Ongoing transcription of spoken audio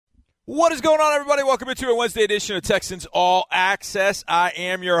What is going on, everybody? Welcome into a Wednesday edition of Texans All Access. I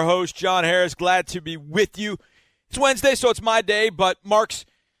am your host, John Harris. Glad to be with you. It's Wednesday, so it's my day, but Mark's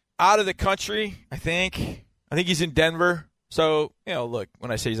out of the country, I think. I think he's in Denver. So, look,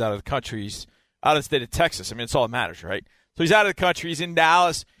 when I say he's out of the country, he's out of the state of Texas. I mean, it's all that matters, right? So he's out of the country. He's in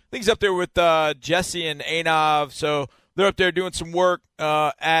Dallas. I think he's up there with Jesse and Anov. So they're up there doing some work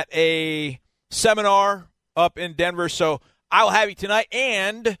at a seminar up in Denver. So I will have you tonight,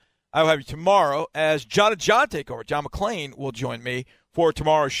 and I will have you tomorrow as John and John take over. John McClain will join me for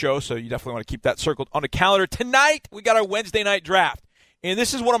tomorrow's show, so you definitely want to keep that circled on the calendar. Tonight, we got our Wednesday night draft, and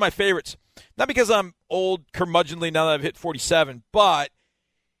this is one of my favorites. Not because I'm old, curmudgeonly, now that I've hit 47, but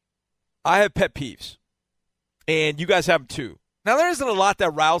I have pet peeves, and you guys have them too. Now, there isn't a lot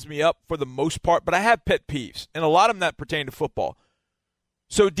that riles me up for the most part, but I have pet peeves, and a lot of them that pertain to football.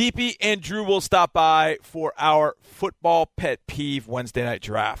 So DP and Drew will stop by for our football pet peeve Wednesday night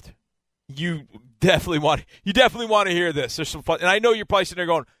draft. You definitely want to hear this. There's some fun. And I know you're probably sitting there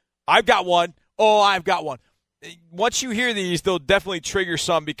going, I've got one. Oh, I've got one. Once you hear these, they'll definitely trigger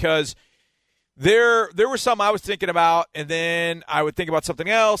some because there were some I was thinking about, and then I would think about something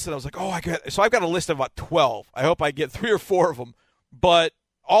else, and I was like, so I've got a list of about 12. I hope I get 3 or 4 of them. But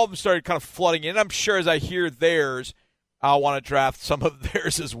all of them started kind of flooding in. I'm sure as I hear theirs, I'll want to draft some of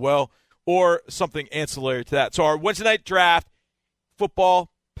theirs as well or something ancillary to that. So our Wednesday night draft,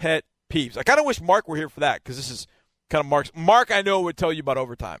 football pet peeves. I kind of wish Mark were here for that because this is kind of Mark's. Mark, I know, would tell you about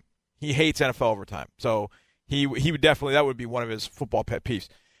overtime. He hates NFL overtime. So he would definitely, that would be one of his football pet peeves.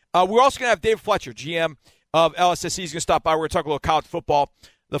 We're also going to have Dave Fletcher, GM of LSSC. He's going to stop by. We're going to talk a little college football.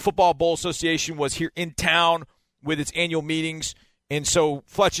 The Football Bowl Association was here in town with its annual meetings. And so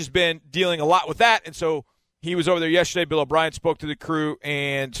Fletcher's been dealing a lot with that. And so he was over there yesterday. Bill O'Brien spoke to the crew,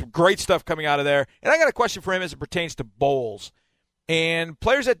 and some great stuff coming out of there. And I got a question for him as it pertains to bowls. And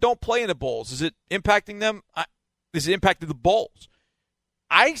players that don't play in the bowls, is it impacting them? Is it impacting the bowls?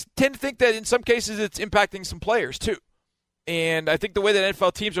 I tend to think that in some cases it's impacting some players too. And I think the way that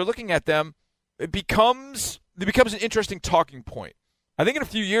NFL teams are looking at them, it becomes an interesting talking point. I think in a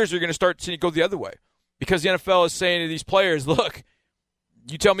few years you're going to start seeing it go the other way because the NFL is saying to these players, look,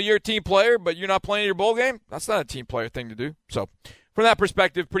 you tell me you're a team player, but you're not playing your bowl game? That's not a team player thing to do. So from that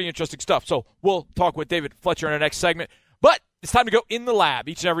perspective, pretty interesting stuff. So we'll talk with David Fletcher in our next segment. But it's time to go in the lab.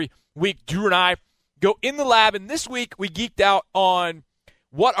 Each and every week, Drew and I go in the lab. And this week, we geeked out on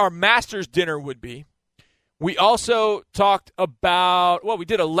what our master's dinner would be. We also talked about, we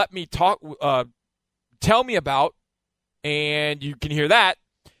did a Let Me Talk, Tell Me About, and you can hear that.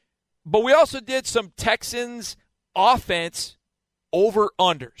 But we also did some Texans offense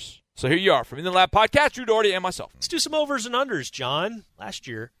over-unders. So here you are from In the Lab podcast, Drew Doherty and myself. Let's do some overs and unders, John. Last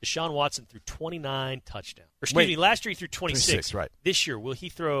year, Deshaun Watson threw 29 touchdowns. Last year he threw 26. Right. This year, will he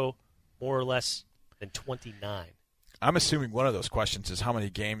throw more or less than 29? I'm assuming one of those questions is how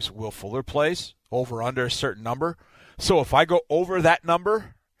many games Will Fuller plays, over under a certain number. So if I go over that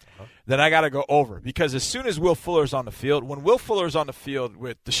number, then I got to go over. Because as soon as Will Fuller's on the field, when Will Fuller's on the field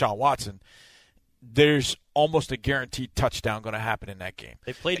with Deshaun Watson, there's almost a guaranteed touchdown going to happen in that game.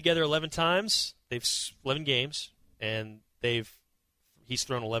 They've played together 11 times. They've 11 games, and he's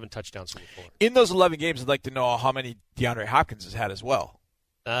thrown 11 touchdowns from Fuller. In those 11 games, I'd like to know how many DeAndre Hopkins has had as well.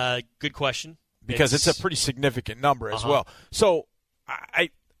 Good question. Because it's a pretty significant number as well. So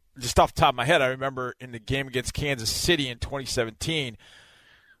I just off the top of my head, I remember in the game against Kansas City in 2017,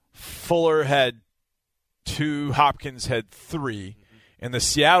 Fuller had 2, Hopkins had 3. In the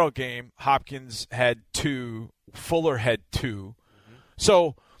Seattle game, Hopkins had 2, Fuller had 2.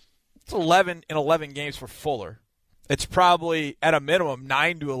 So it's 11 in 11 games for Fuller. It's probably, at a minimum,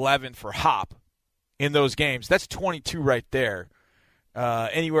 9 to 11 for Hop in those games. That's 22 right there.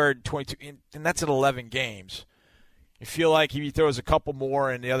 Anywhere 22, and that's in 11 games. You feel like if he throws a couple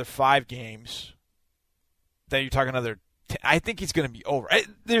more in the other 5 games, then you're talking another 10. I think he's going to be over.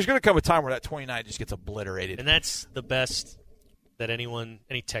 There's going to come a time where that 29 just gets obliterated. And that's the best that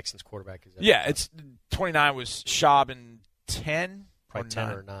any Texans quarterback has ever Yeah, done. it's 29 was Schaub and 10? Probably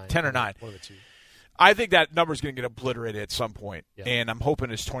 10 or 9. 10 or 9. One of the two. I think that number's going to get obliterated at some point, Yeah. and I'm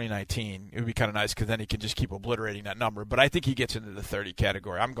hoping it's 2019. It would be kind of nice because then he can just keep obliterating that number. But I think he gets into the 30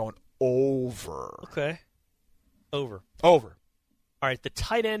 category. I'm going over. Okay. Over. Over. All right, the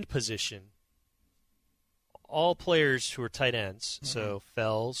tight end position, all players who are tight ends, so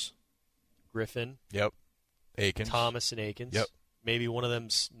Fells, Griffin, Yep. Akins. Thomas, and Akins. Yep. Maybe one of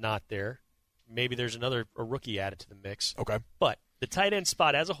them's not there. Maybe there's a rookie added to the mix. Okay. But the tight end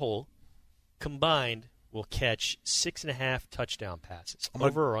spot as a whole, combined, will catch 6.5 touchdown passes.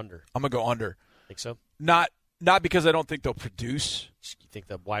 Over or under? I'm going to go under. Think so? Not Not because I don't think they'll produce. You think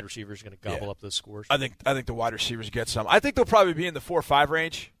the wide receiver is going to gobble up those scores? I think the wide receivers get some. I think they'll probably be in the 4 or 5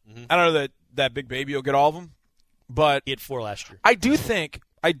 range. Mm-hmm. I don't know that Big Baby will get all of them, but he had 4 last year. I do think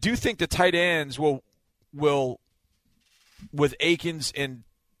the tight ends will with Akins and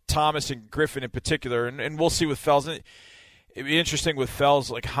Thomas and Griffin in particular, and we'll see with Fells. It'd be interesting with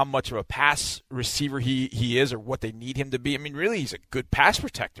Fells, like how much of a pass receiver he is or what they need him to be. I mean, really, he's a good pass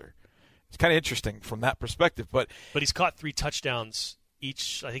protector. It's kind of interesting from that perspective. But he's caught 3 touchdowns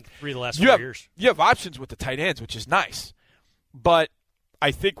each, I think 3 of the last 4 years. You have options with the tight ends, which is nice. But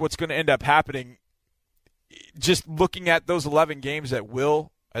I think what's going to end up happening, just looking at those 11 games that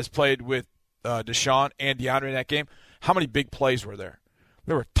Will has played with Deshaun and DeAndre in that game, how many big plays were there?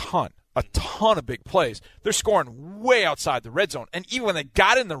 There were a ton of big plays. They're scoring way outside the red zone. And even when they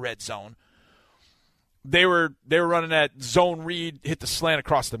got in the red zone, they were running that zone read, hit the slant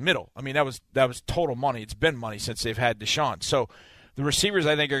across the middle. I mean, that was total money. It's been money since they've had Deshaun. So the receivers,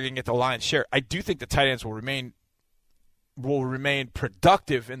 I think, are going to get the lion's share. I do think the tight ends will remain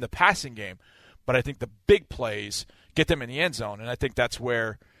productive in the passing game, but I think the big plays get them in the end zone, and I think that's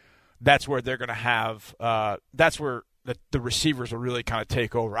where they're going to have that's where the receivers will really kind of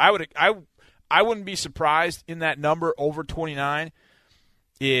take over. I wouldn't be surprised in that number over 29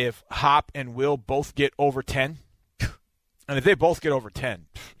 if Hop and Will both get over 10. And if they both get over 10,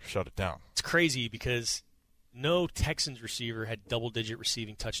 shut it down. It's crazy because no Texans receiver had double-digit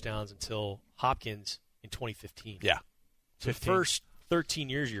receiving touchdowns until Hopkins in 2015. Yeah. So the first 13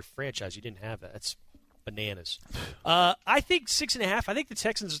 years of your franchise, you didn't have that. That's bananas. I think 6.5. I think the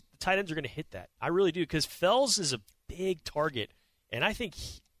Texans' tight ends are going to hit that. I really do, because Fells is a big target, and I think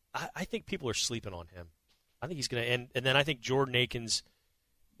people are sleeping on him. I think he's going to – and then I think Jordan Akins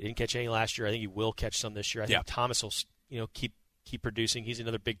didn't catch any last year. I think he will catch some this year. I think Thomas will keep producing. He's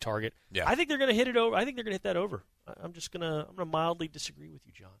another big target. Yeah. I think they're going to hit it over. I think they're going to hit that over. I'm gonna mildly disagree with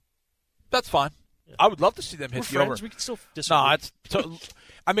you, John. That's fine. Yeah. I would love to see them hit the friends. over. We can still disagree.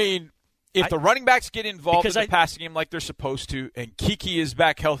 I mean, if the running backs get involved in the passing game like they're supposed to, and Kiki is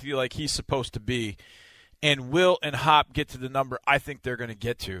back healthy like he's supposed to be, and Will and Hop get to the number I think they're going to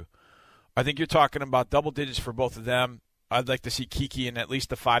get to, I think you're talking about double digits for both of them. I'd like to see Kiki in at least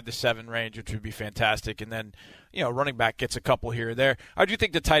the 5 to 7 range, which would be fantastic. And then, running back gets a couple here or there. I do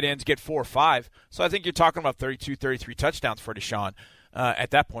think the tight ends get 4 or 5. So I think you're talking about 32, 33 touchdowns for Deshaun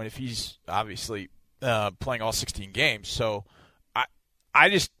at that point, if he's obviously playing all 16 games. So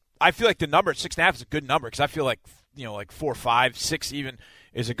I feel like the number at 6.5 is a good number, because I feel like 4, 5, 6 even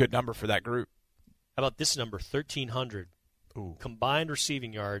is a good number for that group. How about this number, 1,300 combined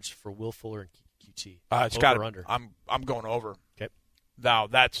receiving yards for Will Fuller and QT? It's got under. I'm going over. Okay. Now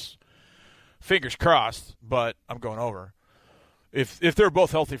that's fingers crossed, but I'm going over. If they're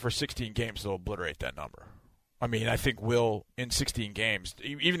both healthy for 16 games, they'll obliterate that number. I mean, I think Will in 16 games,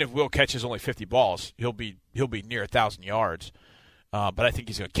 even if Will catches only 50 balls, he'll be near 1,000 yards. But I think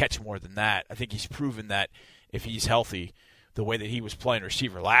he's going to catch more than that. I think he's proven that if he's healthy, the way that he was playing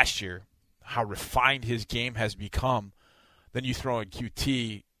receiver last year, how refined his game has become. Then you throw in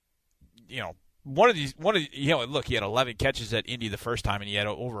QT, look, he had 11 catches at Indy the first time, and he had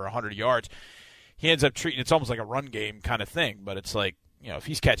over 100 yards. He ends up treating it's almost like a run game kind of thing, but it's like, if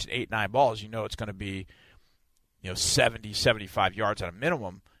he's catching 8, 9 balls, it's going to be, 70, 75 yards at a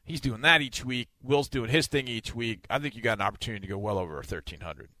minimum. He's doing that each week. Will's doing his thing each week. I think you got an opportunity to go well over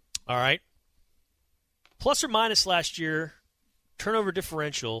 1,300. All right. Plus or minus last year, turnover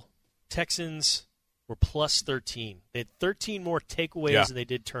differential, Texans were plus 13. They had 13 more takeaways than they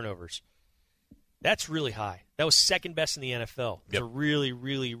did turnovers. That's really high. That was second best in the NFL. It's a really,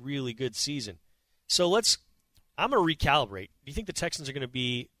 really, really good season. So I'm going to recalibrate. Do you think the Texans are going to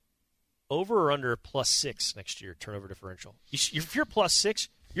be over or under plus 6 next year, turnover differential? If you're plus 6,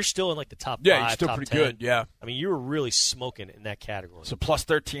 you're still in like the top 5, you're still top pretty 10. good, yeah. I mean, you were really smoking in that category. So plus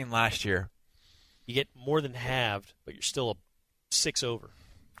 13 last year. You get more than halved, but you're still a 6 over.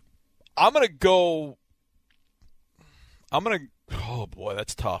 I'm going to go – oh, boy,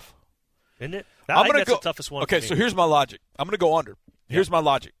 that's tough. Isn't it? I think that's the toughest one. Okay, so here's my logic. I'm going to go under. Here's my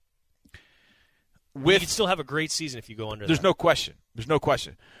logic. You can still have a great season if you go under. There's no question. There's no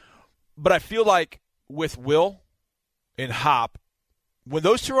question. But I feel like with Will and Hop, when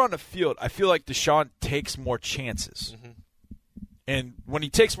those two are on the field, I feel like Deshaun takes more chances. Mm-hmm. And when he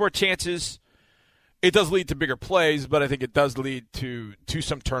takes more chances, it does lead to bigger plays, but I think it does lead to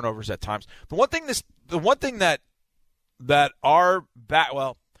some turnovers at times. The one thing that our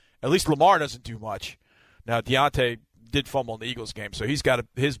at least Lamar doesn't do much. Now Deontay did fumble in the Eagles game, so he's got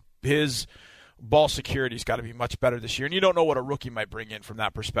his ball security's got to be much better this year. And you don't know what a rookie might bring in from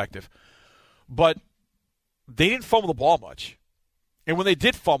that perspective. But they didn't fumble the ball much. And when they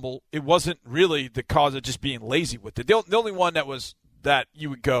did fumble, it wasn't really the cause of just being lazy with it. The only one that you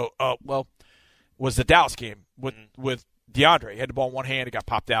would go, oh, well, was the Dallas game with DeAndre. He had the ball in one hand. It got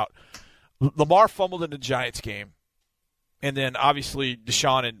popped out. Lamar fumbled in the Giants game. And then, obviously,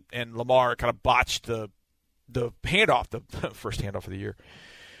 Deshaun and Lamar kind of botched the handoff, the first handoff of the year.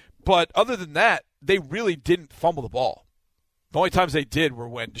 But other than that, they really didn't fumble the ball. The only times they did were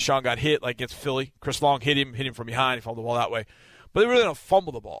when Deshaun got hit, like against Philly. Chris Long hit him from behind. He fumbled the ball that way. But they really don't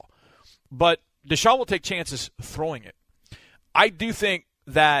fumble the ball. But Deshaun will take chances throwing it. I do think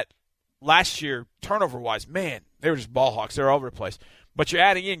that last year, turnover-wise, man, they were just ball hawks. They were all over the place. But you're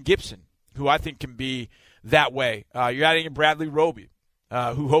adding in Gibson, who I think can be that way. You're adding in Bradley Roby,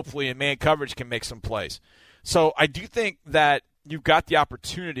 who hopefully in man coverage can make some plays. So I do think that you've got the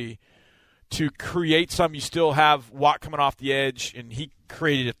opportunity to create some. You still have Watt coming off the edge, and he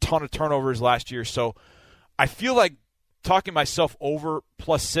created a ton of turnovers last year. So I feel like talking myself over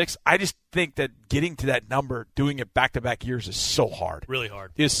 +6, I just think that getting to that number, doing it back-to-back years is so hard. Really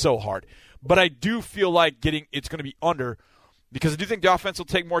hard. It is so hard. But I do feel like it's going to be under, because I do think the offense will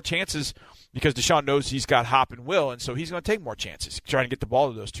take more chances because Deshaun knows he's got Hop and Will, and so he's going to take more chances trying to get the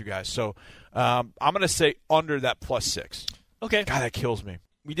ball to those two guys. So I'm going to say under that +6. Okay. God, that kills me.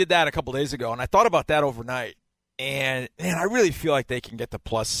 We did that a couple days ago, and I thought about that overnight. And, man, I really feel like they can get the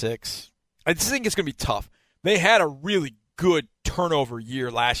 +6. I just think it's going to be tough. They had a really good turnover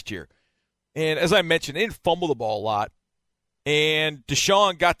year last year. And as I mentioned, they didn't fumble the ball a lot. And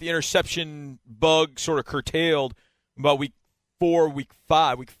Deshaun got the interception bug sort of curtailed about week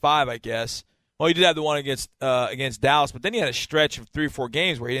 5, I guess. Well, he did have the one against Dallas, but then he had a stretch of 3 or 4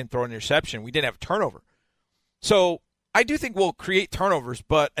 games where he didn't throw an interception. We didn't have a turnover. So I do think we'll create turnovers,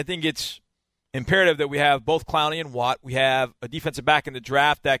 but I think it's imperative that we have both Clowney and Watt. We have a defensive back in the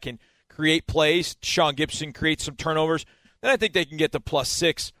draft that can create plays. Sean Gibson creates some turnovers. Then I think they can get to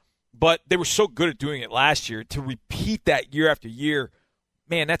 +6. But they were so good at doing it last year. To repeat that year after year,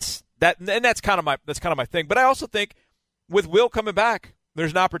 man, that's kind of my thing. But I also think with Will coming back,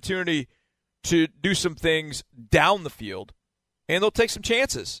 there's an opportunity to do some things down the field, and they'll take some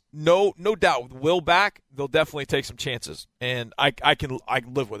chances. No doubt. With Will back, they'll definitely take some chances, and I can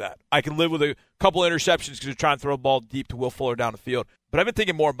live with that. I can live with a couple interceptions because they're trying to throw a ball deep to Will Fuller down the field. But I've been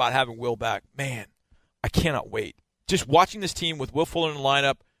thinking more about having Will back. Man, I cannot wait. Just watching this team with Will Fuller in the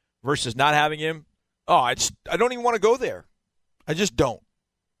lineup versus not having him, I don't even want to go there. I just don't.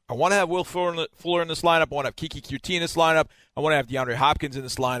 I want to have Will Fuller in this lineup. I want to have Kiki QT in this lineup. I want to have DeAndre Hopkins in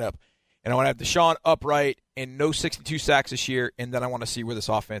this lineup. And I want to have Deshaun upright and no 62 sacks this year, and then I want to see where this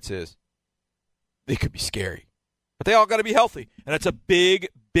offense is. They could be scary. But they all got to be healthy. And that's a big,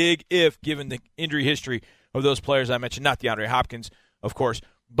 big if given the injury history of those players I mentioned. Not DeAndre Hopkins, of course.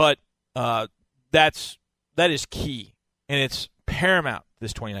 But that is key, and it's paramount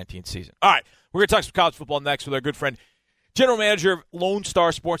this 2019 season. All right, we're going to talk some college football next with our good friend, General Manager of Lone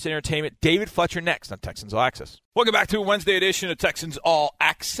Star Sports and Entertainment, David Fletcher, next on Texans All Access. Welcome back to a Wednesday edition of Texans All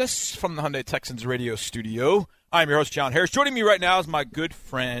Access from the Hyundai Texans radio studio. I'm your host, John Harris. Joining me right now is my good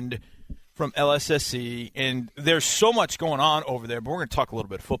friend from LSSC, and there's so much going on over there, but we're going to talk a little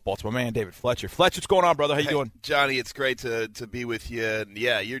bit of football. It's my man, David Fletcher. Fletcher, what's going on, brother? How you doing? Johnny, it's great to be with you. And,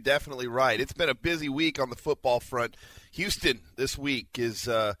 yeah, you're definitely right. It's been a busy week on the football front. Houston this week is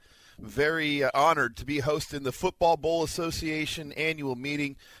very honored to be hosting the Football Bowl Association annual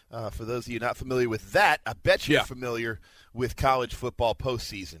meeting. For those of you not familiar with that, I bet you're familiar with college football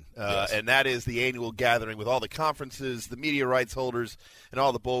postseason. Yes. And that is the annual gathering with all the conferences, the media rights holders, and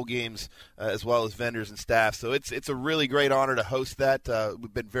all the bowl games, as well as vendors and staff. So it's a really great honor to host that.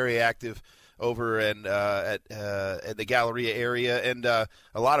 We've been very active over at the Galleria area, and a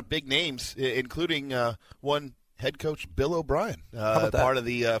lot of big names, including one head coach Bill O'Brien, part of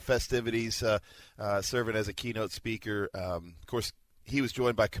the festivities, serving as a keynote speaker. Of course, he was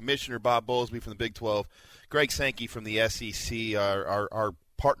joined by Commissioner Bob Bowlesby from the Big 12, Greg Sankey from the SEC, our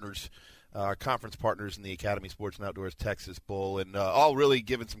partners, our conference partners in the Academy Sports and Outdoors Texas Bowl, and all really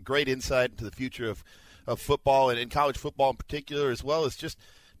giving some great insight into the future of football and college football in particular, as well as just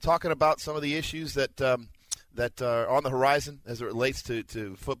talking about some of the issues that are on the horizon as it relates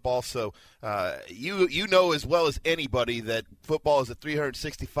to football. So you know as well as anybody that football is a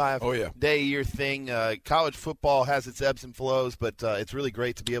 365-day-a-year thing. College football has its ebbs and flows, but it's really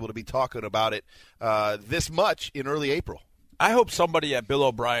great to be able to be talking about it this much in early April. I hope somebody at Bill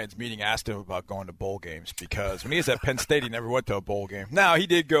O'Brien's meeting asked him about going to bowl games, because when he was at Penn State, he never went to a bowl game. Now, he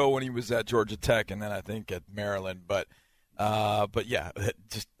did go when he was at Georgia Tech and then I think at Maryland. But yeah,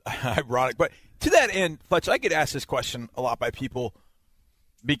 just ironic. But to that end, Fletch, I get asked this question a lot by people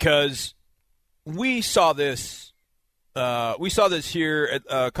because we saw this. We saw this here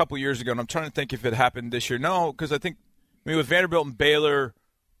a couple years ago, and I'm trying to think if it happened this year. No, because I think with Vanderbilt and Baylor,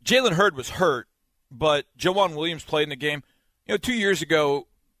 Jalen Hurd was hurt, but Jawan Williams played in the game. 2 years ago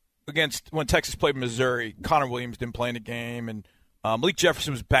when Texas played Missouri, Connor Williams didn't play in the game, and Malik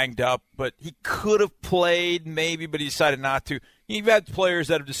Jefferson was banged up, but he could have played maybe, but he decided not to. You've had players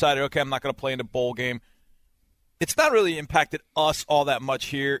that have decided, okay, I'm not going to play in the bowl game. It's not really impacted us all that much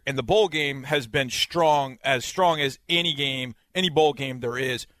here, and the bowl game has been strong as any game, any bowl game there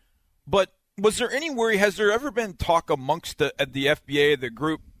is. But was there any worry? Has there ever been talk amongst the FBA, the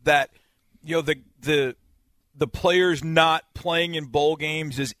group, that the players not playing in bowl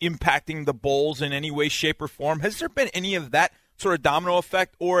games is impacting the bowls in any way, shape, or form? Has there been any of that sort of domino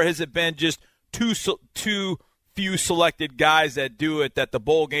effect, or has it been just too few selected guys that do it, that the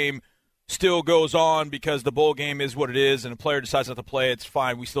bowl game still goes on because the bowl game is what it is, and a player decides not to play, it's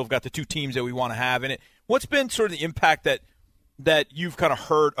fine. We still have got the two teams that we want to have in it. What's been sort of the impact that you've kind of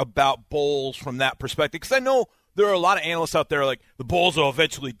heard about bowls from that perspective? Because I know there are a lot of analysts out there like the bowls will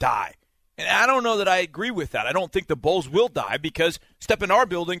eventually die. And I don't know that I agree with that. I don't think the bowls will die, because step in our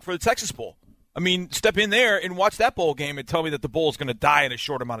building for the Texas Bowl. I mean, step in there and watch that bowl game and tell me that the bowl is going to die in a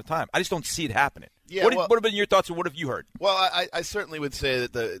short amount of time. I just don't see it happening. Yeah, what have been your thoughts, or what have you heard? Well, I certainly would say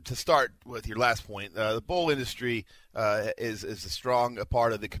that to start with your last point, the bowl industry is as strong a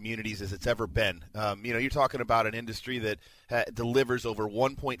part of the communities as it's ever been. You're talking about an industry that delivers over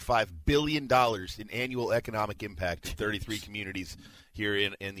 $1.5 billion in annual economic impact to 33 communities here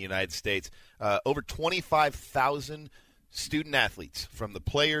in the United States. Over 25,000 student athletes, from the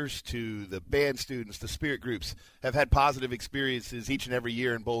players to the band students to spirit groups, have had positive experiences each and every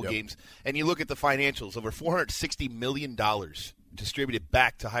year in bowl games. And you look at the financials, over $460 million distributed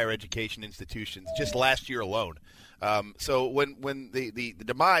back to higher education institutions just last year alone. So when the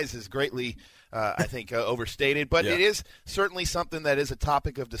demise is greatly, I think, overstated, but it is certainly something that is a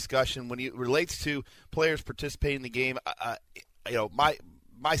topic of discussion when it relates to players participating in the game.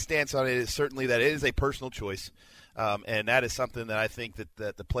 My stance on it is certainly that it is a personal choice. And that is something that I think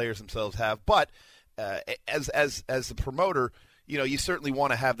that the players themselves have. But as the promoter, you certainly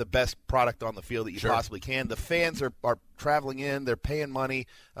want to have the best product on the field that you possibly can. The fans are traveling in; they're paying money.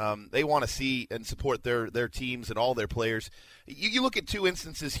 They want to see and support their teams and all their players. You look at two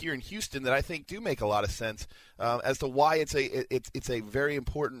instances here in Houston that I think do make a lot of sense as to why it's a very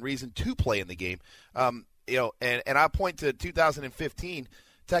important reason to play in the game. And I point to 2016,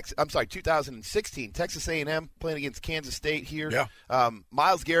 Texas A&M playing against Kansas State here. Yeah.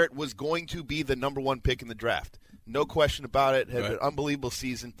 Myles Garrett was going to be the number one pick in the draft. No question about it. Had an unbelievable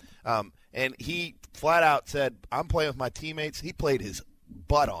season. And he flat out said, I'm playing with my teammates. He played his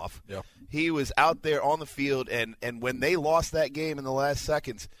butt off. Yeah. He was out there on the field, and when they lost that game in the last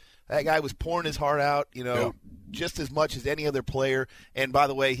seconds, that guy was pouring his heart out, just as much as any other player. And by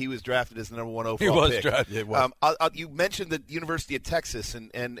the way, he was drafted as the number one overall pick. He was drafted. You mentioned the University of Texas in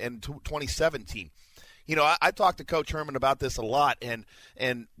 2017. I talked to Coach Herman about this a lot, and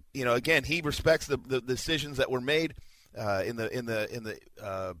again, he respects the decisions that were made in the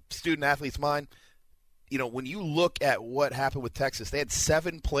student athlete's mind. When you look at what happened with Texas, they had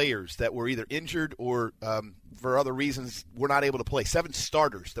 7 players that were either injured or for other reasons were not able to play. 7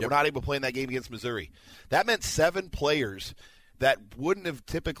 starters that were not able to play in that game against Missouri. That meant 7 players that wouldn't have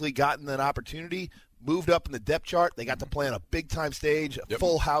typically gotten an opportunity moved up in the depth chart. They got to play on a big-time stage, a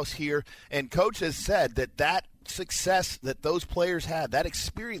full house here. And Coach has said that success that those players had, that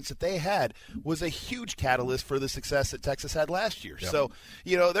experience that they had, was a huge catalyst for the success that Texas had last year. Yep. So,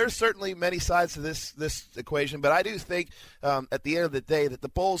 there's certainly many sides to this equation, but I do think at the end of the day that the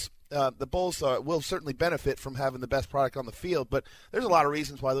Bulls will certainly benefit from having the best product on the field, but there's a lot of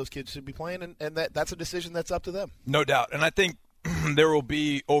reasons why those kids should be playing, and that's a decision that's up to them. No doubt. And I think there will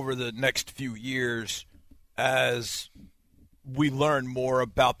be, over the next few years, as we learn more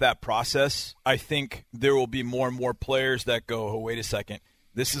about that process, I think there will be more and more players that go, oh, wait a second,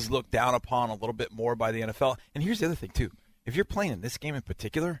 this is looked down upon a little bit more by the NFL. And here's the other thing, too. If you're playing in this game in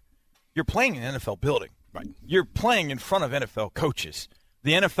particular, you're playing in an NFL building. Right. You're playing in front of NFL coaches.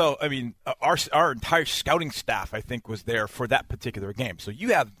 The NFL, our entire scouting staff, I think, was there for that particular game. So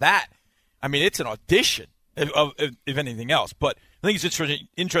you have that. It's an audition, if anything else. But I think it's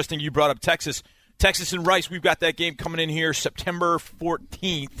interesting you brought up Texas. Texas and Rice, we've got that game coming in here September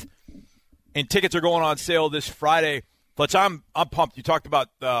 14th, and tickets are going on sale this Friday. Fletch, I'm pumped. You talked about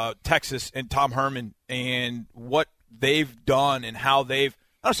Texas and Tom Herman and what they've done and how they've,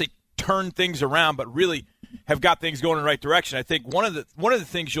 I don't say turned things around, but really have got things going in the right direction. I think one of the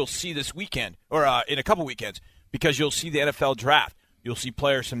things you'll see this weekend, or in a couple weekends, because you'll see the NFL draft. You'll see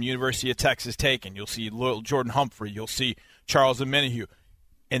players from the University of Texas taken. You'll see little Jordan Humphrey. You'll see Charles Omenihu.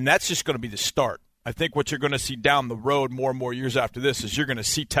 And that's just going to be the start. I think what you're going to see down the road more and more years after this is you're going to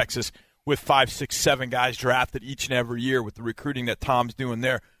see Texas with 5, 6, 7 guys drafted each and every year with the recruiting that Tom's doing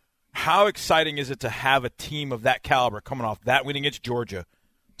there. How exciting is it to have a team of that caliber coming off that win against Georgia,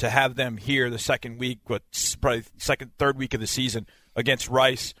 to have them here the second week, probably third week of the season against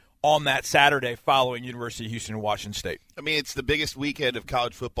Rice on that Saturday following University of Houston and Washington State? I mean, it's the biggest weekend of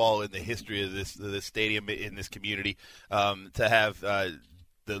college football in the history of this stadium in this community. To have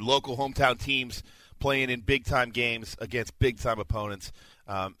the local hometown teams playing in big-time games against big-time opponents.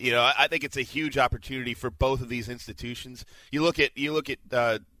 I think it's a huge opportunity for both of these institutions. You look at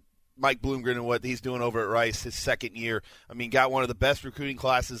Mike Bloomgren and what he's doing over at Rice, his second year. I mean, got one of the best recruiting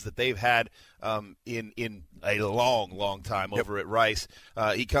classes that they've had in a long, long time over at Rice.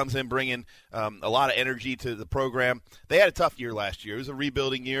 He comes in bringing a lot of energy to the program. They had a tough year last year. It was a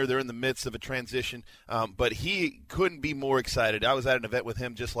rebuilding year. They're in the midst of a transition, but he couldn't be more excited. I was at an event with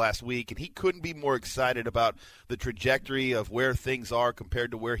him just last week, and he couldn't be more excited about the trajectory of where things are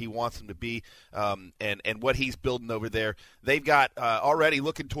compared to where he wants them to be, and what he's building over there. They've got already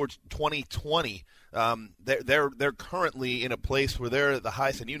looking towards 2020. They're currently in a place where they're the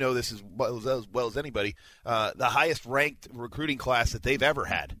highest, and you know this as well as anybody, the highest ranked recruiting class that they've ever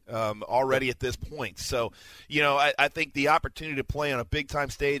had already at this point. So, I think the opportunity to play on a big-time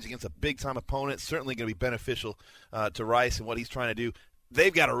stage against a big-time opponent is certainly going to be beneficial to Rice and what he's trying to do.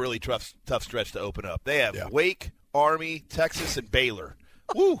 They've got a really tough stretch to open up. They have Wake, Army, Texas, and Baylor.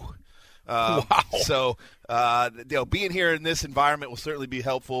 Woo! Wow. So, being here in this environment will certainly be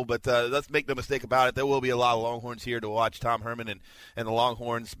helpful, but let's make no mistake about it. There will be a lot of Longhorns here to watch Tom Herman and the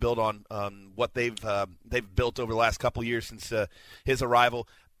Longhorns build on what they've built over the last couple of years since his arrival.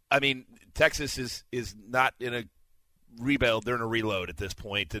 I mean, Texas is not in a rebuild; they're in a reload at this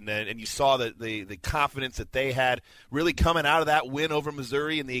point, and you saw the confidence that they had really coming out of that win over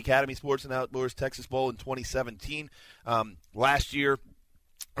Missouri in the Academy Sports and Outdoors Texas Bowl in 2017. Last year,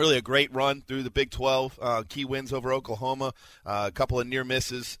 really a great run through the Big 12, key wins over Oklahoma, a couple of near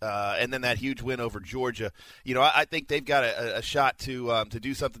misses, and then that huge win over Georgia. I think they've got a shot to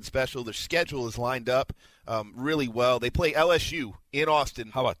do something special. Their schedule is lined up really well. They play LSU in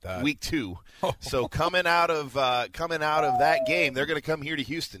Austin. How about that? Week 2. So coming out of that game, they're going to come here to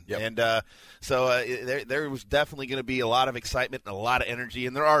Houston, and so there was definitely going to be a lot of excitement and a lot of energy,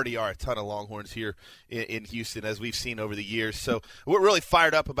 and there already are a ton of Longhorns here in Houston, as we've seen over the years. So we're really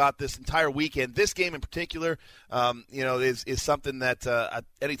fired up about this entire weekend. This game in particular, is something that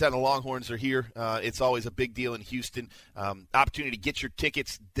anytime the Longhorns are here, it's always a big deal in Houston. Opportunity to get your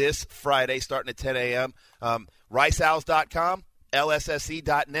tickets this Friday starting at 10 a.m. RiceOwls.com,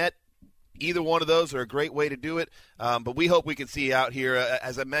 LSSE.net. Either one of those are a great way to do it, but we hope we can see you out here.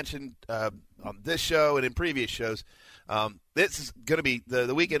 As I mentioned on this show and in previous shows, this is going to be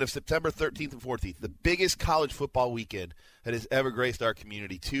the weekend of September 13th and 14th, the biggest college football weekend that has ever graced our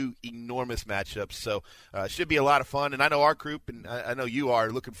community. 2 enormous matchups, so it should be a lot of fun. And I know our group, and I know you are,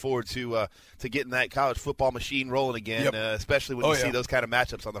 looking forward to getting that college football machine rolling again, especially when you see those kind of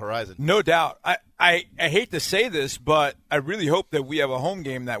matchups on the horizon. No doubt. I hate to say this, but I really hope that we have a home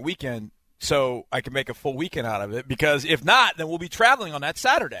game that weekend so I can make a full weekend out of it, because if not, then we'll be traveling on that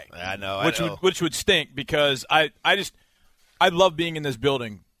Saturday. I know. Which would stink, because I love being in this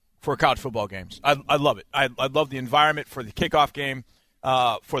building for college football games. I love it. I love the environment for the kickoff game,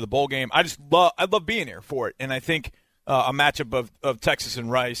 for the bowl game. I love being here for it. And I think a matchup of Texas and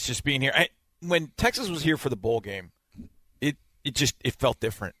Rice, just being here. When Texas was here for the bowl game, it felt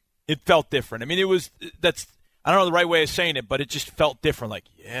different. It felt different. I mean, I don't know the right way of saying it, but it just felt different. Like,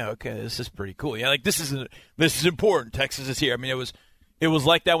 yeah, okay, this is pretty cool. Yeah, like this is important. Texas is here. I mean, it was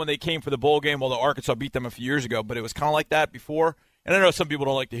like that when they came for the bowl game. Although Arkansas beat them a few years ago, but it was kind of like that before. And I know some people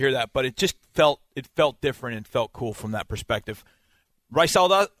don't like to hear that, but it just felt different and felt cool from that perspective.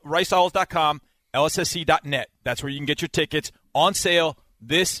 RiceOwls.com, LSSC.net. That's where you can get your tickets on sale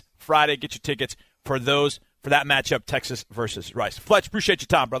this Friday. Get your tickets for that matchup, Texas versus Rice. Fletch, appreciate your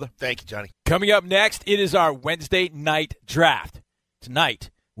time, brother. Thank you, Johnny. Coming up next, it is our Wednesday night draft.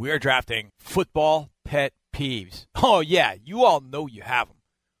 Tonight, we are drafting football pet peeves. Oh, yeah, you all know you have them.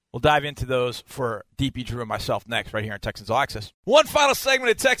 We'll dive into those for DP Drew and myself next, right here on Texans All Access. One final segment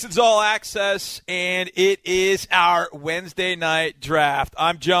of Texans All Access, and it is our Wednesday night draft.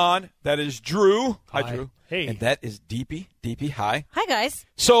 I'm John. That is Drew. Hi, Drew. Hey. And that is DP. DP, hi. Hi, guys.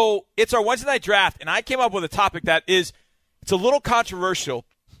 So it's our Wednesday night draft, and I came up with a topic that it's a little controversial,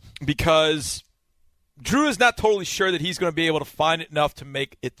 because Drew is not totally sure that he's going to be able to find it enough to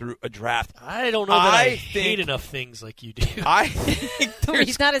make it through a draft. I don't know that I hate enough things like you do. I think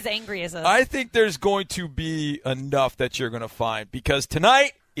He's not as angry as us. I think there's going to be enough that you're going to find because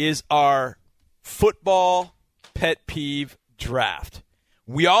tonight is our football pet peeve draft.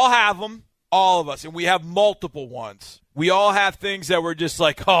 We all have them, all of us, and we have multiple ones. We all have things that we're just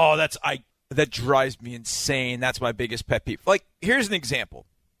like, oh, that drives me insane. That's my biggest pet peeve. Like, here's an example.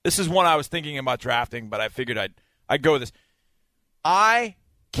 This is one I was thinking about drafting, but I figured I'd go with this. I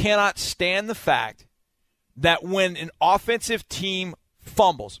cannot stand the fact that when an offensive team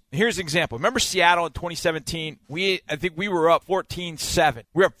fumbles. Here's an example. Remember Seattle in 2017? I think we were up 14-7.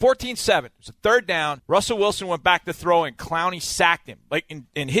 We were up 14-7. It was a third down. Russell Wilson went back to throw, and Clowney sacked him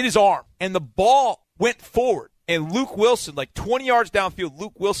and hit his arm. And the ball went forward. And Luke Wilson, 20 yards downfield,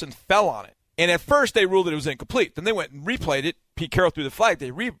 Luke Wilson fell on it. And at first they ruled it was incomplete. Then they went and replayed it. Pete Carroll threw the flag.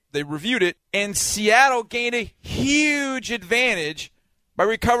 They reviewed it. And Seattle gained a huge advantage by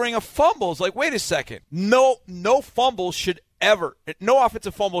recovering a fumble. It's like, wait a second. No offensive fumble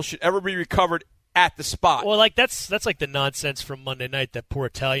should ever be recovered at the spot. Well, that's like the nonsense from Monday night, that poor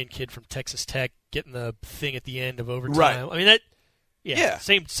Italian kid from Texas Tech getting the thing at the end of overtime. Right. I mean, yeah.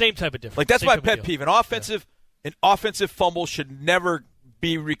 Same type of difference. That's my pet peeve. An offensive fumble should never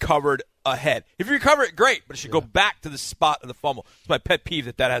be recovered ahead. If you recover it, great, but it should go back to the spot of the fumble. It's my pet peeve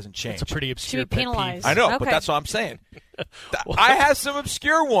that hasn't changed. It's a pretty obscure should be penalized. pet peeve. I know, but that's what I'm saying. I have some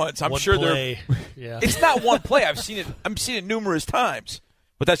obscure ones. I'm sure they're. Yeah. It's not one play. I've seen it numerous times,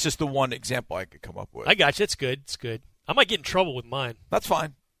 but that's just the one example I could come up with. I got you. It's good. I might get in trouble with mine. That's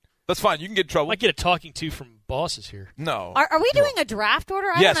fine. You can get in trouble. I might get a talking to from bosses here. No. Are we doing a draft order?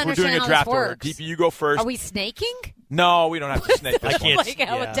 Yes, we're doing a draft order. DP, you go first. Are we snaking? No, we don't have to snake. I can't.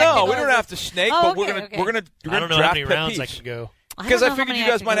 No, we don't have to snake. Oh, but we're gonna I don't know draft how many pet rounds peeves. I can go. Because I figured you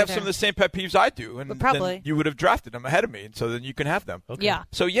guys might have some of the same pet peeves I do, and probably. then you would have drafted them ahead of me, and so then you can have them. Okay. Yeah.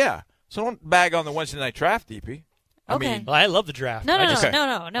 So don't bag on the Wednesday night draft, DP. Okay. Well, I love the draft. No, it's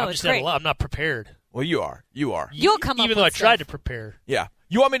just great. I'm not prepared. Well, you are. You'll come up even though with I tried stuff. to prepare. Yeah.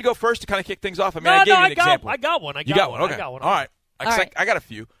 You want me to go first to kind of kick things off? I gave you an example. I got one. You got one. Okay. I got one. All right. All right. I got a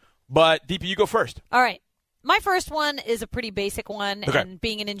few, but DP, you go first. All right. My first one is a pretty basic one, Okay. and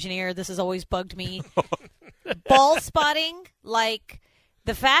being an engineer, this has always bugged me. Ball spotting, like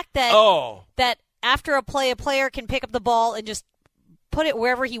the fact that that after a player can pick up the ball and just put it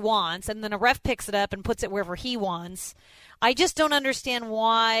wherever he wants, and then a ref picks it up and puts it wherever he wants. I just don't understand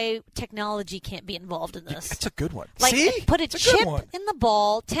why technology can't be involved in this. That's a good one. Like, See? put a It's chip good one. in the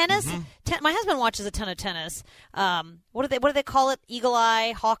ball. Tennis. My husband watches a ton of tennis. What do they call it? Eagle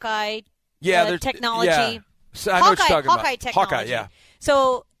eye, Hawkeye. Technology. Yeah. So I know what you're talking Hawkeye about. technology. Hawkeye, yeah.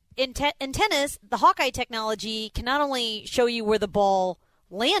 So in tennis, the Hawkeye technology can not only show you where the ball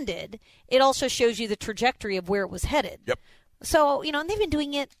landed, it also shows you the trajectory of where it was headed. Yep. So and they've been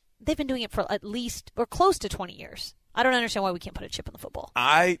doing it for at least or close to 20 years. I don't understand why we can't put a chip in the football.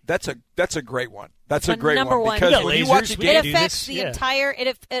 That's a great one. That's a great number one one. because We when got you watch a lasers, we game, can It do affects this, the entire.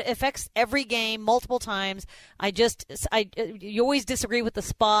 It affects every game multiple times. You always disagree with the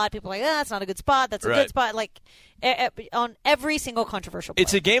spot. People are like, that's not a good spot. That's a good spot. Like on every single controversial play.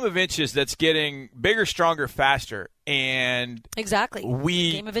 it's a game of inches that's getting bigger, stronger, faster, and exactly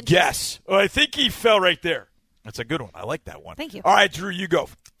game of inches. guess. Oh, I think he fell right there. That's a good one. I like that one. Thank you. All right, Drew, you go.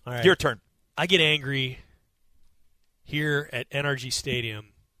 All right. Your turn. I get angry here at NRG Stadium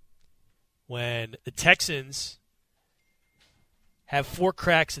when the Texans have 4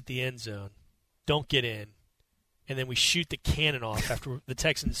 cracks at the end zone, don't get in, and then we shoot the cannon off after the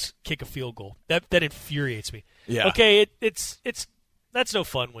Texans kick a field goal. That infuriates me. Yeah. Okay, it's that's no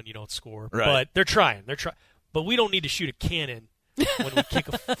fun when you don't score, Right. but they're trying. But we don't need to shoot a cannon when we kick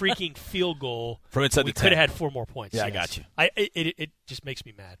a freaking field goal From inside we the could 10. have had 4 more points. Yeah, I yes. got you. It just makes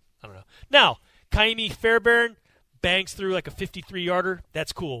me mad. I don't know. Now, Kaimi Fairbairn bangs through like a 53-yarder.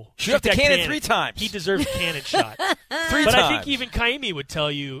 That's cool. Shoot up the that cannon 3 times. He deserves a cannon shot. 3 But times. I think even Kaimi would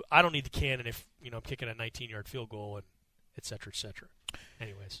tell you, I don't need the cannon if I'm kicking a 19-yard field goal, and et cetera, et cetera.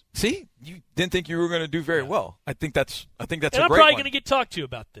 Anyways. See, you didn't think you were going to do very well. I think that's And a great I'm probably one. going to get talked to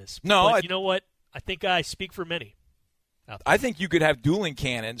about this. No, but you know what? I think I speak for many out there. I think you could have dueling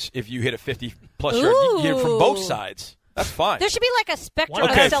cannons if you hit a 50-plus yard. You can hit it from both sides. That's fine. There should be like a spectrum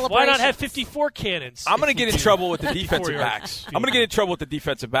Why of not, celebrations. why not have 54 cannons? I'm going to if get you in do trouble with the 54 defensive yard backs. field I'm going to get goal? in trouble with the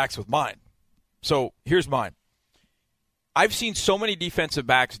defensive backs with mine. So here's mine. I've seen so many defensive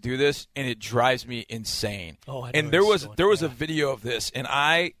backs do this, and it drives me insane. Oh, I know and where there this was is going. a video of this, and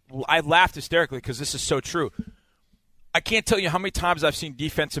I laughed hysterically because this is so true. I can't tell you how many times I've seen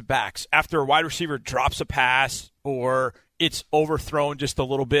defensive backs after a wide receiver drops a pass or it's overthrown just a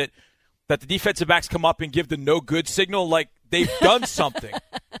little bit. that the defensive backs come up and give the no good signal like they've done something.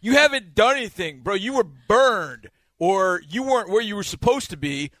 You haven't done anything, bro. You were burned or you weren't where you were supposed to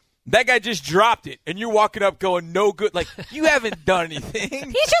be. That guy just dropped it, and you're walking up going, no good. Like, you haven't done anything.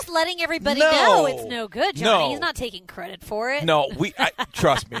 He's just letting everybody know it's no good, Johnny. No. He's not taking credit for it. No,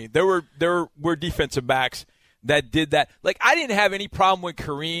 trust me. There were defensive backs that did that. Like, I didn't have any problem with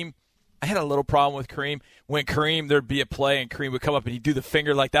Kareem. I had a little problem with Kareem. When Kareem, there'd be a play, and Kareem would come up, and he'd do the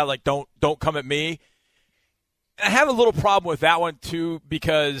finger like that, like, don't come at me. I have a little problem with that one, too,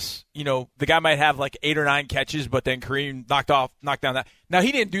 because, the guy might have like 8 or 9 catches, but then Kareem knocked down that. Now,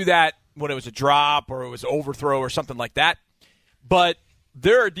 he didn't do that when it was a drop or it was overthrow or something like that. But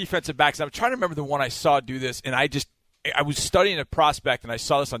there are defensive backs. I'm trying to remember the one I saw do this, and I was studying a prospect, and I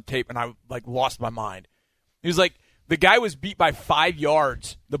saw this on tape, and I, lost my mind. He was like, the guy was beat by 5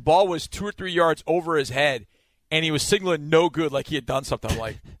 yards. The ball was 2 or 3 yards over his head. And he was signaling no good like he had done something. I'm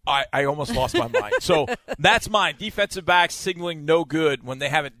like, I almost lost my mind. So that's mine. Defensive backs signaling no good when they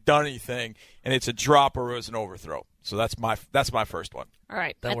haven't done anything, and it's a drop or it was an overthrow. So that's my first one. All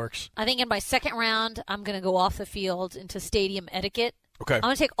right. That works. I think in my second round, I'm going to go off the field into stadium etiquette. Okay. I'm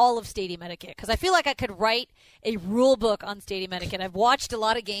going to take all of stadium etiquette because I feel like I could write a rule book on stadium etiquette. I've watched a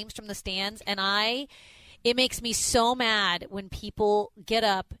lot of games from the stands, and it makes me so mad when people get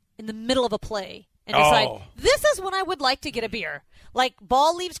up in the middle of a play and decide, this is when I would like to get a beer. Like,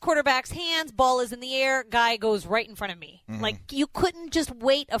 ball leaves quarterback's hands, ball is in the air, guy goes right in front of me. Mm-hmm. Like, you couldn't just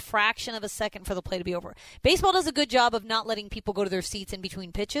wait a fraction of a second for the play to be over. Baseball does a good job of not letting people go to their seats in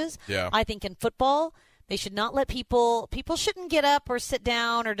between pitches. Yeah. I think in football, they should not let people shouldn't get up or sit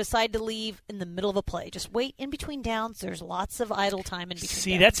down or decide to leave in the middle of a play. Just wait in between downs. There's lots of idle time in between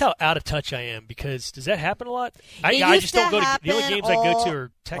See, downs. that's how out of touch I am because does that happen a lot? I just don't go to the only games I go to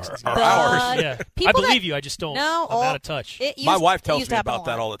are Texans. Are ours. Yeah. I believe you. I just don't. I'm out of touch. My wife tells me about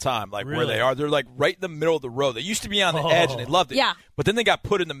that all the time, like really? Where they are. They're like right in the middle of the row. They used to be on the edge and they loved it. Yeah. But then they got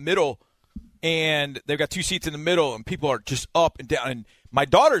put in the middle and they've got 2 seats in the middle and people are just up and down. And my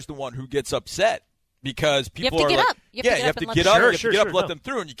daughter's the one who gets upset. Because people you have to are get like, up. You have to get up, let them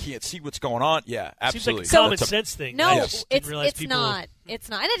through, and you can't see what's going on. Yeah, absolutely. Seems like a common sense thing. No, it's not. It's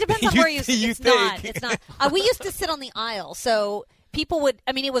not. And it depends on where you sit. It's not. It's not. We used to sit on the aisle, so people would –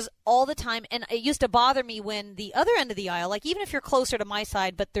 I mean, it was all the time, and it used to bother me when the other end of the aisle, like even if you're closer to my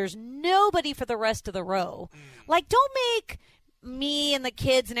side, but there's nobody for the rest of the row. Like, don't make me and the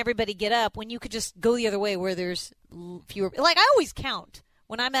kids and everybody get up when you could just go the other way where there's fewer – like, I always count.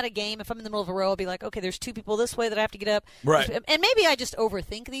 When I'm at a game, if I'm in the middle of a row, I'll be like, okay, there's 2 people this way that I have to get up. Right. And maybe I just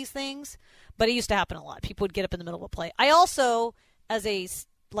overthink these things, but it used to happen a lot. People would get up in the middle of a play. I also, as a,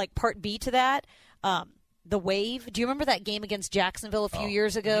 part B to that, the wave. Do you remember that game against Jacksonville a few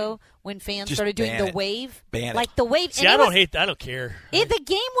years ago when fans just started doing the wave? Ban it. Like the wave. See, I don't care. The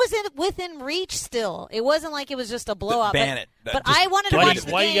game was within reach still. It wasn't like it was just a blowout. Ban it. But I wanted to watch the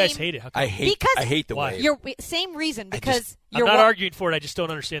game. Why do you guys hate it? I hate the wave. Same reason. Because I'm not arguing for it. I just don't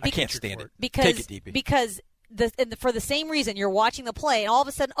understand. I can't stand it. Take it deep. Because for the same reason, you're watching the play, and all of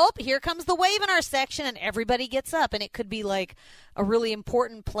a sudden, here comes the wave in our section, and everybody gets up, and it could be like a really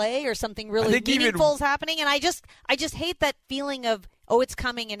important play or something really meaningful is happening, and I just hate that feeling of, it's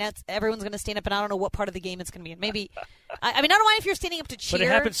coming, and everyone's going to stand up, and I don't know what part of the game it's going to be in. Maybe, I mean, I don't mind if you're standing up to cheer. But it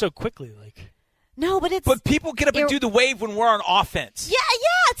happens so quickly, No, but But people get up and do the wave when we're on offense. Yeah.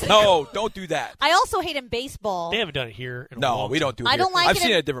 No, don't do that. I also hate in baseball. They haven't done it here in a No, long we don't do it here. I don't like I've it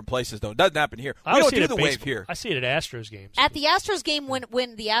seen it at different places, though. It doesn't happen here. We don't do the wave here. I see it at Astros games. At the Astros game,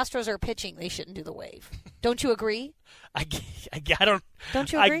 when the Astros are pitching, they shouldn't do the wave. Don't you agree? I don't.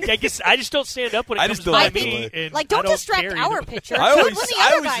 Don't you agree? I guess I just don't stand up when it comes to me. Don't distract our pitcher. I always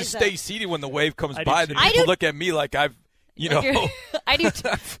just stay seated when the wave comes by. Then people look at me like I've, I do too.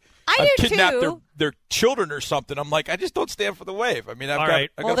 I've kidnapped their children or something. I'm like, I just don't stand for the wave. I mean, I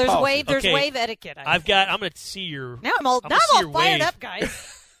got there's policy. wave etiquette. I'm going to see your. Now I'm all fired up,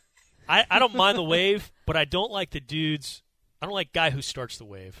 guys. I don't mind the wave, but I don't like the dudes. I don't like guy who starts the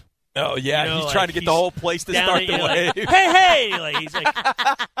wave. Oh yeah, he's trying to get the whole place to start the wave. Hey, he's like,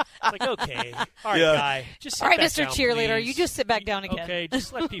 okay, all right, guy, just sit all right, back Mr. down, Cheerleader, please. you just sit back down again. Okay,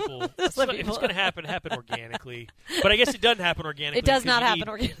 just let people. If it's going to happen organically. But I guess it doesn't happen organically. It does not happen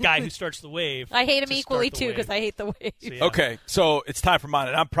organically. Guy who starts the wave. I hate him equally too because I hate the wave. So, yeah. Okay, so it's time for mine,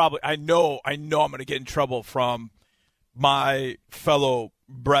 and I know I'm going to get in trouble from my fellow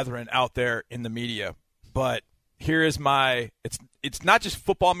brethren out there in the media, but here is it's not just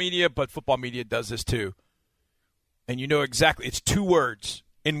football media, but football media does this too. And you know exactly, it's 2 words.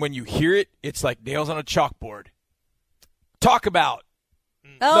 And when you hear it, it's like nails on a chalkboard. Talk about.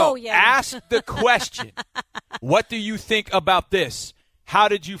 Yeah. Ask the question. What do you think about this? How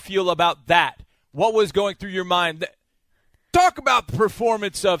did you feel about that? What was going through your mind? Talk about the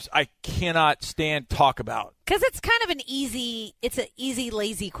performance of – I cannot stand talk about. Because it's kind of an easy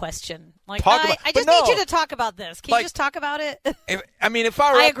lazy question. Like, I just need you to talk about this. Can you just talk about it? If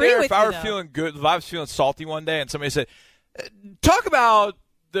I was feeling salty one day and somebody said, talk about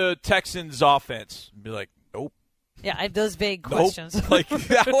the Texans offense, I'd be like, nope. Yeah, I have those vague questions. Like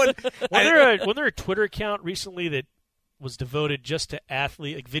that one. Wasn't there a Twitter account recently that was devoted just to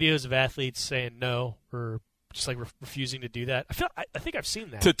videos of athletes saying no or just like refusing to do that? I think I've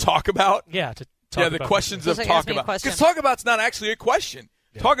seen that. To talk about? Yeah, to talk about. The questions of like talk about. Because talk about's not actually a question.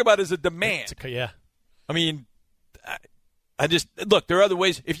 Yeah. Talk about is a demand. Yeah. I mean, I just look. There are other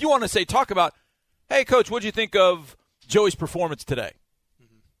ways. If you want to say talk about, hey, coach, what'd you think of Joey's performance today?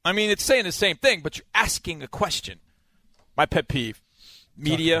 Mm-hmm. I mean, it's saying the same thing, but you're asking a question. My pet peeve: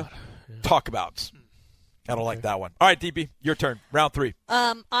 media talk abouts. I don't like that one. All right, DB, your turn. Round 3.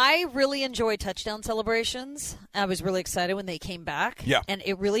 I really enjoy touchdown celebrations. I was really excited when they came back. Yeah. And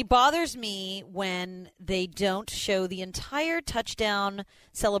it really bothers me when they don't show the entire touchdown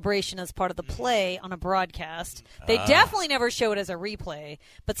celebration as part of the play on a broadcast. They definitely never show it as a replay,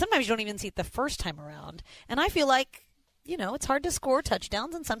 but sometimes you don't even see it the first time around. And I feel like, it's hard to score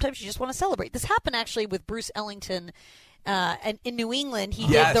touchdowns, and sometimes you just want to celebrate. This happened actually with Bruce Ellington. And in New England, he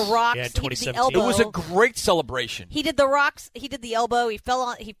did the rocks. Yeah, he did the elbow. It was a great celebration. He did the rocks. He did the elbow. He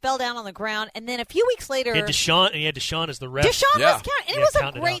fell down on the ground, and then a few weeks later, he had Deshaun as the ref. Deshaun was counting, and it was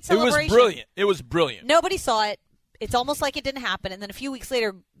a great celebration. It was brilliant. Nobody saw it. It's almost like it didn't happen. And then a few weeks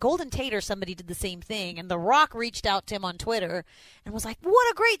later, Golden Tate or somebody did the same thing, and The Rock reached out to him on Twitter and was like,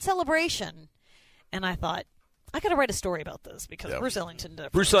 "What a great celebration!" And I thought, I got to write a story about this because Bruce Ellington did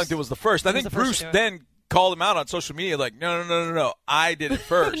it. Bruce Ellington was the first. I think Bruce then called him out on social media like, no, I did it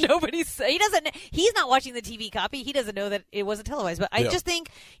first. He's not watching the TV copy. He doesn't know that it wasn't televised. But I just think,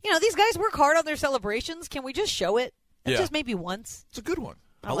 these guys work hard on their celebrations. Can we just show it? Just maybe once. It's a good one.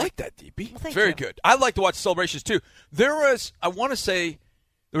 I like that, DB. Well, very good. I like to watch celebrations too. I want to say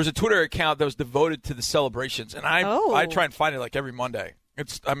there was a Twitter account that was devoted to the celebrations, and I try and find it like every Monday.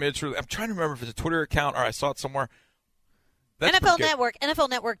 It's really, I'm trying to remember if it's a Twitter account or I saw it somewhere. NFL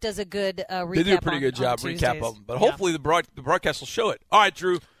Network does a good recap. They do a pretty good job recap of them, but hopefully the broadcast will show it. All right,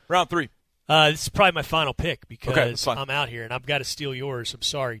 Drew, round 3. This is probably my final pick because I'm out here and I've got to steal yours. I'm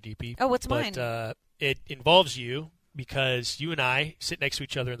sorry, DP. Oh, what's mine? But it involves you because you and I sit next to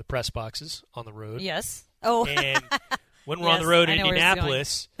each other in the press boxes on the road. Yes. Oh. And when we're on the road in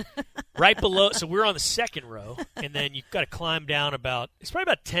Indianapolis, right below, so we're on the second row, and then you've got to climb down it's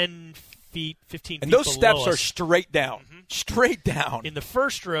probably about 10 feet, 15 feet below us. And those steps are us. Straight down. Mm-hmm. Straight down. In the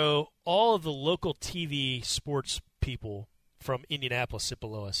first row, all of the local TV sports people from Indianapolis sit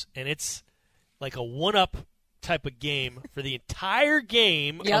below us, and it's like a one-up type of game for the entire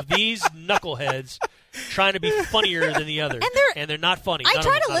game of these knuckleheads trying to be funnier than the other. And they're not funny. I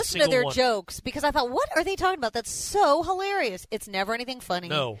try to listen to their jokes because I thought, what are they talking about? That's so hilarious. It's never anything funny.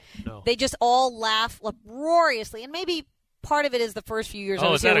 No. They just all laugh uproariously, and maybe part of it is the first few years.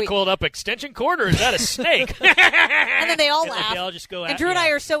 Oh, is that a coiled-up extension cord or is that a snake? And then they all laugh. They all just go and Drew and I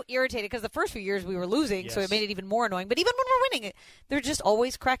are so irritated because the first few years we were losing, so it made it even more annoying. But even when we're winning, they're just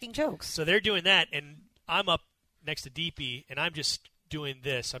always cracking jokes. So they're doing that, and I'm up next to DP, and I'm just doing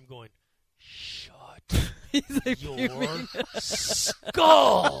this. I'm going, shut your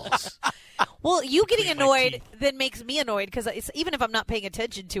skulls. Well, you getting annoyed then makes me annoyed because even if I'm not paying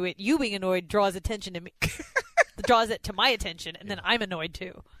attention to it, you being annoyed draws attention to me. Draws it to my attention, and then I'm annoyed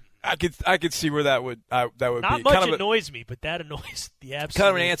too. I could see where that would not be. Not much annoys me, but that annoys the absolute. Kind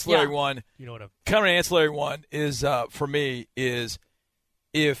of an ancillary one. You know what I'm. Kind of an ancillary one is for me is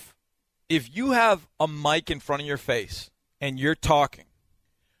if you have a mic in front of your face and you're talking,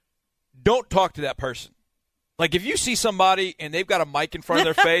 don't talk to that person. Like if you see somebody and they've got a mic in front of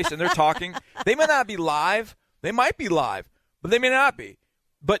their face and they're talking, they may not be live. They might be live, but they may not be.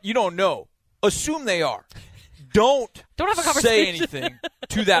 But you don't know. Assume they are. Don't have a conversation. Say anything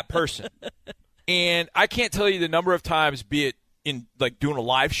to that person. And I can't tell you the number of times, be it in like doing a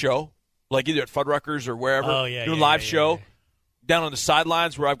live show, like either at Fuddruckers or wherever, doing a live show, down on the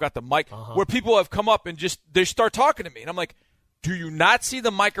sidelines where I've got the mic, where people have come up and they start talking to me. And I'm like, do you not see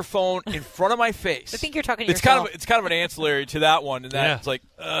the microphone in front of my face? I think you're talking to yourself. It's kind of an ancillary to that one. And that it's like,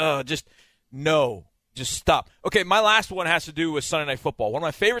 just stop. Okay, my last one has to do with Sunday Night Football. One of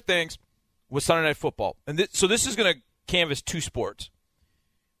my favorite things was Sunday Night Football. And so this is going to canvas two sports.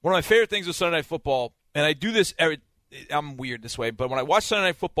 One of my favorite things with Sunday Night Football, and I do this I'm weird this way, but when I watch Sunday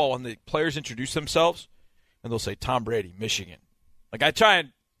Night Football and the players introduce themselves, and they'll say, Tom Brady, Michigan. Like I try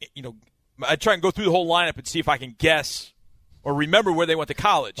and go through the whole lineup and see if I can guess or remember where they went to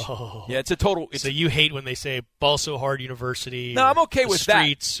college. Oh. Yeah, it's a total. So you hate when they say Ball So Hard University? No, I'm okay with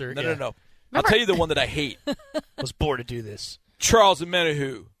streets that. Or, no. Remember, I'll tell you the one that I hate. I was born to do this. Charles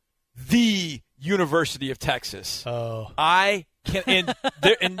Omenihu, the University of Texas. Oh. I can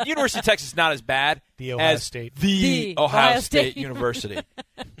and University of Texas is not as bad The Ohio as State. the Ohio State University.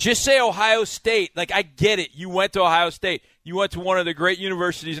 Just say Ohio State. Like, I get it. You went to Ohio State. You went to one of the great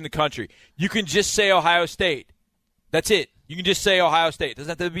universities in the country. You can just say Ohio State. That's it. You can just say Ohio State. It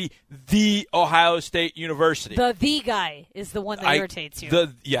doesn't have to be the Ohio State University. The guy is the one that irritates you.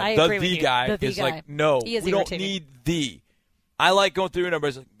 I agree with you. Guy the is guy. like, no, He is we irritating. don't need the. I like going through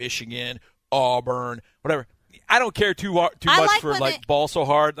numbers like Michigan, Auburn, whatever. I don't care too much like for when like Ball So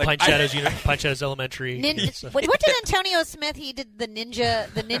Hard. Like, Pine Shadows Elementary. What did Antonio Smith? He did the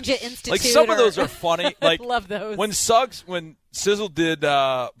Ninja Institute. like some of those are funny. Like I love those. when Sizzle did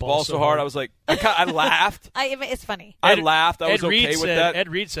Ball So Hard, I was like, I laughed. It's funny. I laughed. I was Ed Reed okay with said, that. Ed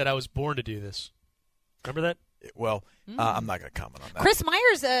Reed said, I was born to do this. Remember that? Well, I'm not going to comment on that. Chris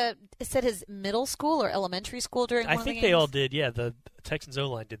Myers said his middle school or elementary school during one I of the think games. they all did. Yeah, the Texans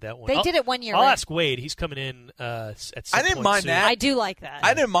O-line did that one. They did it one year. I'll right? ask Wade. He's coming in at some I didn't point mind soon. that. I do like that.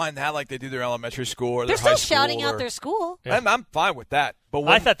 I didn't mind that, like they do their elementary school or They're their high still shouting school out their school. Yeah. I'm fine with that. But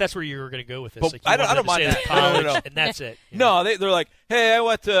when, I thought that's where you were going to go with this. But Like you I don't wanted them mind to say that. college, No. and that's it. no, they're like, hey, I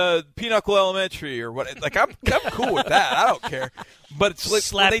went to Pinnacle Elementary or what? Like I'm cool with that. I don't care. But it's like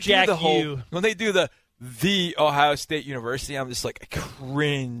when they do Slapjack the whole you. when they do the Ohio State University, I'm just like I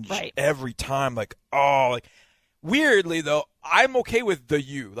cringe every time. Like weirdly though, I'm okay with the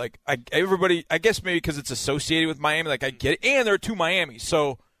U. Like everybody, I guess maybe because it's associated with Miami. Like I get it, and there are two Miamis.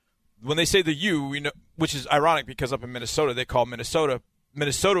 So when they say the U, we know, which is ironic because up in Minnesota they call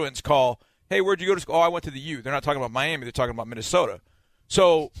Minnesotans call, hey, where'd you go to school? Oh, I went to the U. They're not talking about Miami. They're talking about Minnesota.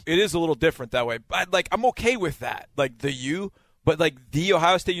 So it is a little different that way. But like I'm okay with that. Like the U. But, like, the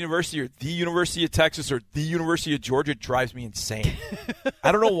Ohio State University or the University of Texas or the University of Georgia drives me insane.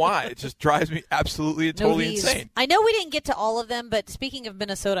 I don't know why. It just drives me absolutely and totally insane. I know we didn't get to all of them, but speaking of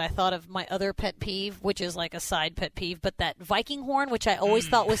Minnesota, I thought of my other pet peeve, which is like a side pet peeve, but that Viking horn, which I always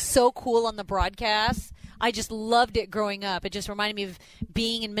thought was so cool on the broadcast. I just loved it growing up. It just reminded me of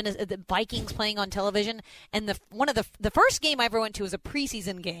being in the Vikings playing on television. And one of the first game I ever went to was a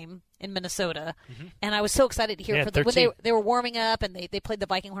preseason game in Minnesota, and I was so excited to hear it when they were warming up and they played the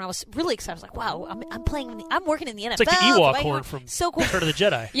Viking horn. I was really excited. I was like, "Wow, I'm working in the NFL." It's like the Ewok horn from so cool. Return of the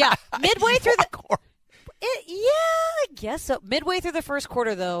Jedi. Yeah, midway through I guess so. Midway through the first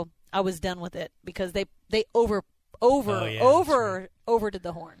quarter, though, I was done with it because they overdid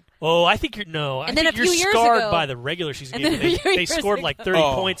the horn. Oh, I think you're And then a few you're years scarred ago- by the regular season And game. then They scored like 30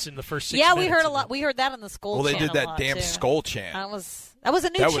 points in the first 6 Yeah, minutes. we heard a lot. We heard that on the Skull Well, they chant did a that lot, damn too. skull chant. That was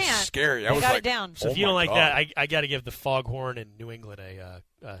a new That chant. was scary. I They was got like, it down. So if you oh don't my like God. that, I got to give the Foghorn in New England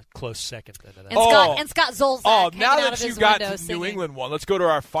a close second. To that. And Scott Zolzak. Oh, hanging now out that of you his got window to singing. New England one, let's go to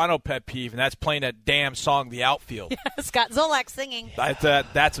our final pet peeve, and that's playing that damn song, The Outfield. Scott Zolak singing. That's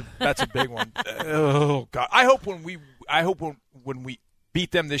a big one. Oh God! I hope when we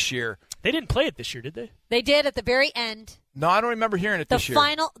beat them this year. They didn't play it this year, did they? They did at the very end. No, I don't remember hearing it The this year.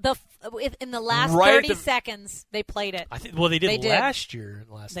 final, in the last Right at 30 the- seconds, they played it. I think. Well, they did They did. last year.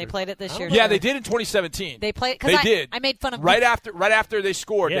 They played it this year. Yeah, too. they did in 2017. They played. They did. I made fun of right after they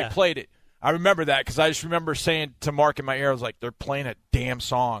scored. Yeah. They played it. I remember that because I just remember saying to Mark in my ear, I was like, "They're playing a damn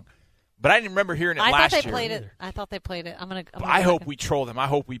song," but I didn't remember hearing it I last thought they year. played it. I thought they played it. I'm gonna I hope we troll them. I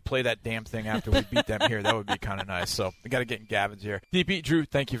hope we play that damn thing after we beat them here. That would be kind of nice. So we got to get in Gavin's here. DP, Drew,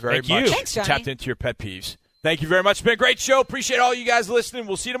 thank you very Thank you. much. Thanks, Johnny. Tapped into your pet peeves. Thank you very much. It's been a great show. Appreciate all you guys listening.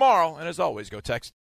 We'll see you tomorrow. And as always, go Texans.